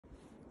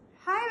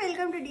Hi,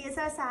 welcome to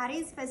DSR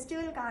Sarees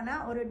Festival கான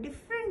ஒரு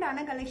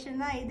டிஃப்ரெண்டான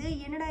கலெக்ஷன் தான் இது.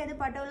 என்னடா இது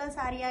பட்டோலா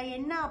சாரியா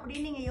என்ன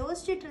அப்படின்னு நீங்க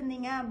யோசிச்சிட்டு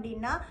இருந்தீங்க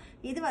அப்படின்னா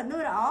இது வந்து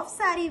ஒரு of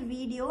sorry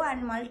video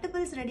and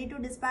multiples ready to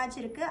dispatch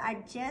இருக்கு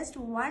அட் ஜஸ்ட்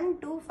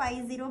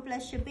 1250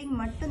 plus shipping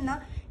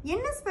மட்டும்தான்.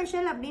 என்ன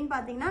ஸ்பெஷல் அப்படின்னு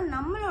பார்த்தீங்கன்னா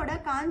நம்மளோட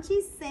காஞ்சி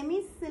செமி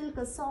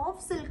சில்க்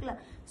சாஃப்ட் சில்க்ல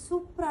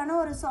சூப்பரான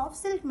ஒரு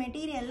சாஃப்ட் சில்க்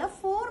மெட்டீரியல்ல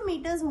 4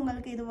 meters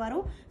உங்களுக்கு இது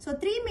வரும். So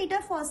 3 meter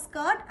for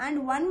skirt and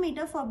 1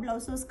 meter for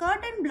blouse. So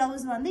skirt and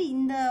blouse வந்து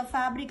இந்த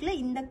ஃபேப்ரிக்ல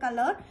இந்த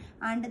கலர்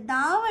அண்ட்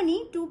தாவணி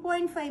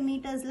 2.5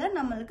 metersல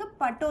நம்மளுக்கு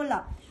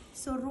பட்டோலா.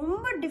 ஸோ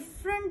ரொம்ப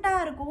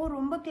டிஃப்ரெண்ட்டாக இருக்கும்,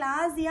 ரொம்ப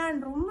கிளாஸியாக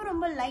அண்ட்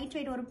ரொம்ப லைட்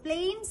வெயிட். ஒரு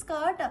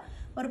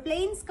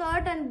பிளெயின்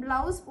ஸ்கர்ட் அண்ட்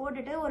பிளவுஸ்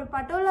போட்டுட்டு ஒரு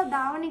பட்டோலா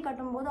தாவணி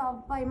கட்டும்போது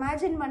அப்போ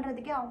இமேஜின்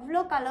பண்ணுறதுக்கே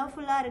அவ்வளோ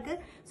கலர்ஃபுல்லாக இருக்குது.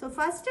 ஸோ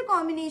ஃபர்ஸ்ட்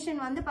காம்பினேஷன்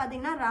வந்து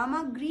பார்த்தீங்கன்னா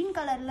ராமா க்ரீன்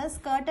கலரில்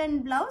skirt and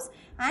blouse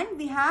and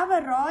we have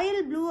a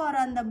Royal blue R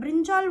அந்த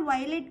பிரிஞ்சால்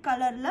வயலட்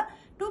கலரில்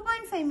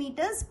 2.5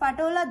 meters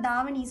patola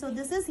davani. So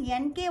this is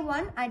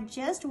NK1 at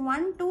just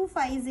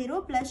 1250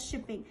 plus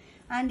shipping.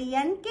 And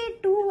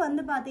NK2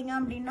 வந்து பாத்தீங்க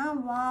அப்படின்னா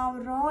wow,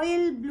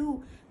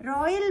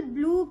 ராயல்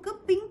ப்ளூக்கு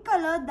பிங்க்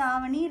கலர்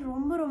தாவணி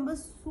ரொம்ப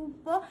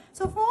சூப்பர்.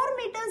 ஸோ 4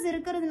 meters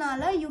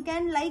இருக்கிறதுனால you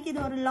can like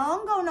இது ஒரு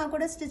லாங் கவுனா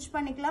கூட ஸ்டிச்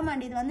பண்ணிக்கலாம்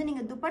அண்ட் இது வந்து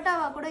நீங்க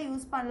துப்பட்டாவா கூட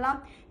யூஸ்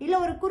பண்ணலாம். இல்ல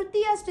ஒரு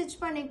குர்த்தியா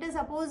ஸ்டிச் பண்ணிட்டு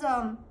சப்போஸ்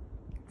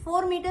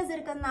 4 meters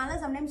இருக்கிறதுனால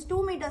சம்டைம்ஸ் 2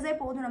 metersே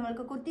போதும்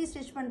நம்மளுக்கு குர்த்தி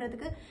ஸ்டிச்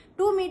பண்ணுறதுக்கு.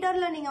 2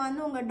 meterல நீங்கள்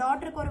வந்து உங்கள்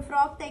டாட்டருக்கு ஒரு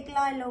ஃப்ராக்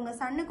தைக்கலாம், இல்லை உங்கள்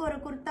சன்னுக்கு ஒரு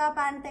குர்த்தா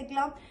பேண்ட்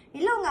தைக்கலாம்,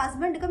 இல்லை உங்கள்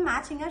ஹஸ்பண்டுக்கு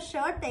மேட்சிங்காக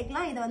ஷர்ட்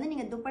தைக்கலாம். இதை வந்து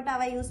நீங்கள்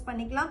துப்பட்டாவை யூஸ்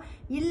பண்ணிக்கலாம்.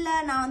 இல்லை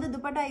நான் வந்து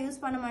துப்பட்டா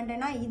யூஸ் பண்ண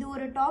மாட்டேன்னா இது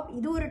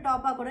ஒரு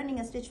டாப்பாக கூட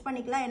நீங்கள் ஸ்டிச்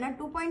பண்ணிக்கலாம். ஏன்னா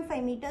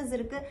 2.5 meters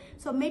இருக்குது.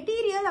 ஸோ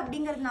மெட்டீரியல்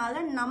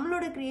அப்படிங்கிறதுனால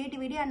நம்மளோட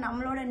கிரியேட்டிவிட்டி அண்ட்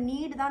நம்மளோட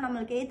நீட் தான்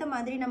நம்மளுக்கு ஏற்ற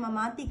மாதிரி நம்ம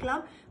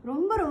மாற்றிக்கலாம்.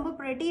 ரொம்ப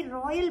pretty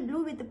Royal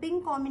blue with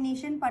pink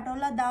combination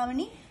patola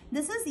தாவணி.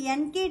 This is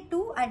NK2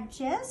 at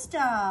just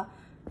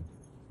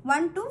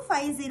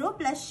 1250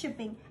 plus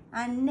shipping.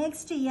 And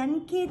next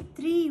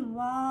NK3,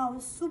 wow,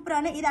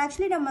 சூப்பரான இது.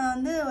 ஆக்சுவலி நம்ம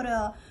வந்து ஒரு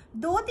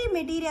தோத்தி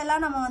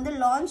மெட்டீரியலாக நம்ம வந்து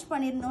லான்ச்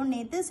பண்ணியிருந்தோம்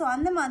நேற்று. ஸோ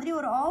அந்த மாதிரி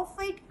ஒரு of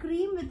white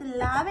cream with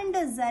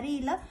lavender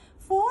ஜரியில்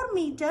 4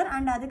 meter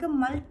and அதுக்கு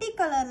மல்டி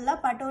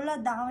கலரில் பட்டோலா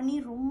தாவணி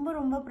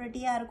ரொம்ப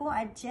ப்ரெட்டியாக இருக்கும்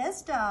at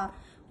just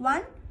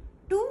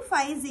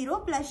 1250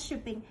 plus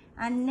shipping.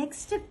 And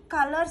next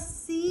color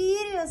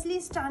seriously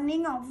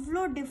stunning,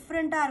 அவ்வளோ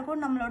டிஃப்ரெண்ட்டாக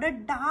இருக்கும். நம்மளோட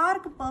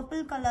டார்க்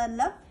பர்பிள்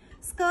கலரில்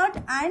ஸ்கர்ட்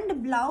அண்ட்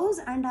பிளவுஸ்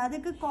அண்ட்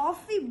அதுக்கு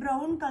காஃபி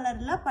ப்ரௌன்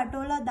கலரில்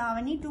பட்டோலா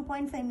தாவணி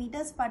 2.5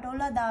 meters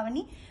பட்டோலா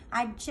தாவணி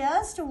அட்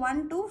ஜஸ்ட்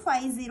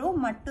 1250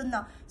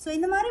 மட்டும்தான். ஸோ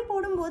இந்த மாதிரி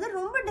போடும்போது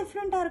ரொம்ப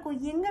டிஃப்ரெண்ட்டாக இருக்கும்.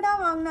 எங்கடா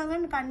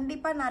வாங்கினாங்கன்னு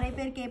கண்டிப்பாக நிறைய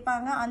பேர்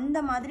கேட்பாங்க. அந்த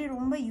மாதிரி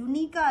ரொம்ப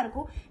யூனிக்காக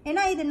இருக்கும்.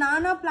 ஏன்னா இது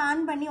நானாக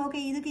பிளான் பண்ணி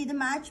ஓகே இதுக்கு இது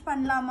மேட்ச்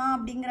பண்ணலாமா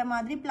அப்படிங்கிற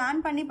மாதிரி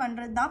பிளான் பண்ணி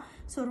பண்ணுறது தான்.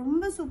 ஸோ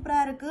ரொம்ப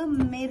சூப்பராக இருக்குது.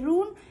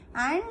 மெரூன்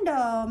அண்ட்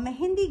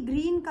மெஹந்தி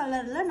க்ரீன்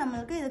கலரில்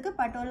நம்மளுக்கு இதுக்கு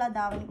பட்டோலா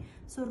தாவணி.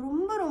 ஸோ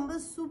ரொம்ப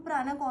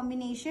சூப்பரான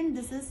combination.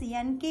 This is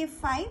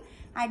NK5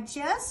 at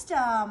just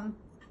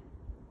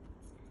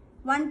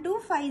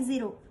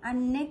 1250.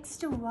 And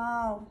next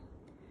wow,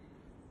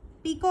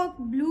 peacock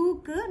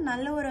ப்ளூக்கு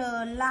நல்ல ஒரு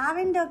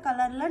லாவெண்டர்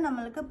கலரில்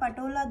நம்மளுக்கு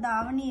பட்டோலா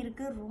தாவணி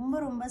இருக்குது.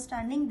 ரொம்ப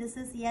stunning. This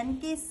is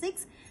NK6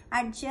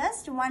 at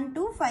just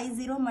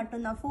 1250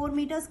 மட்டும்தான். 4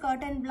 meters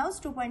skirt and blouse,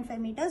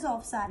 2.5 meters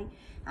of sorry.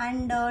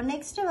 And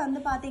next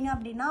வந்து பார்த்தீங்க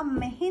அப்படின்னா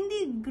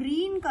மெஹந்தி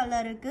க்ரீன்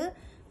கலருக்கு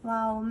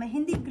வாவ்,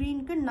 மெஹந்தி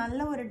க்ரீனுக்கு நல்ல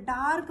ஒரு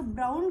டார்க்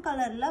ப்ரௌன்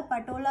கலரில்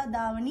பட்டோலா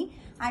தாவணி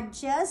அட்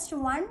ஜஸ்ட்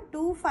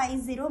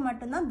 1250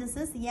 மட்டும்தான். This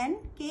is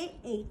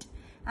NK8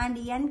 and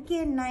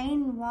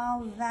NK9.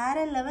 Wow, வேற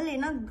லெவல்.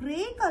 ஏன்னா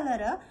கிரே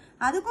கலரு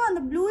அதுக்கும்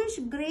அந்த ப்ளூயிஷ்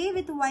கிரே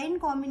வித் ஒயின்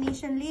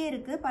காம்பினேஷன்லேயே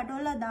இருக்குது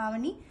பட்டோலா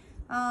தாவணி.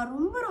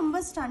 ரொம்ப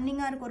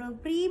ஸ்டன்னிங்காக இருக்குது. ஒரு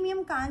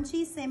premium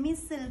Kanchi semi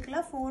சில்கில்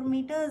 4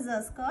 meters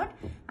skirt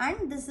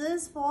and this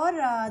is for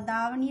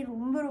தாவணி.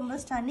 ரொம்ப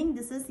stunning.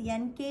 This is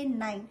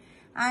NK9.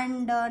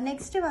 And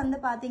next வந்து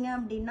பார்த்தீங்க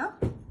அப்படின்னா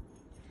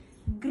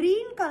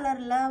green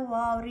கலரில்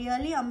wow,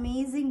 really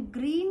amazing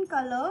green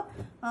color,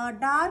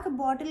 dark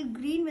bottle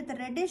green with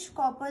reddish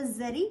copper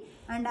zari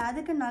and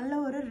அதுக்கு நல்ல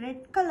ஒரு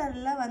ரெட்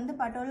கலரில் வந்து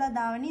பட்டோலா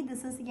தாவணி.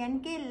 this is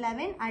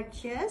NK11 at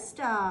just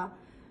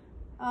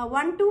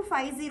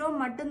 1250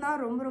 மட்டும்தான்.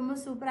 ரொம்ப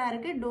சூப்பராக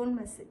இருக்குது. Don't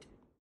miss it.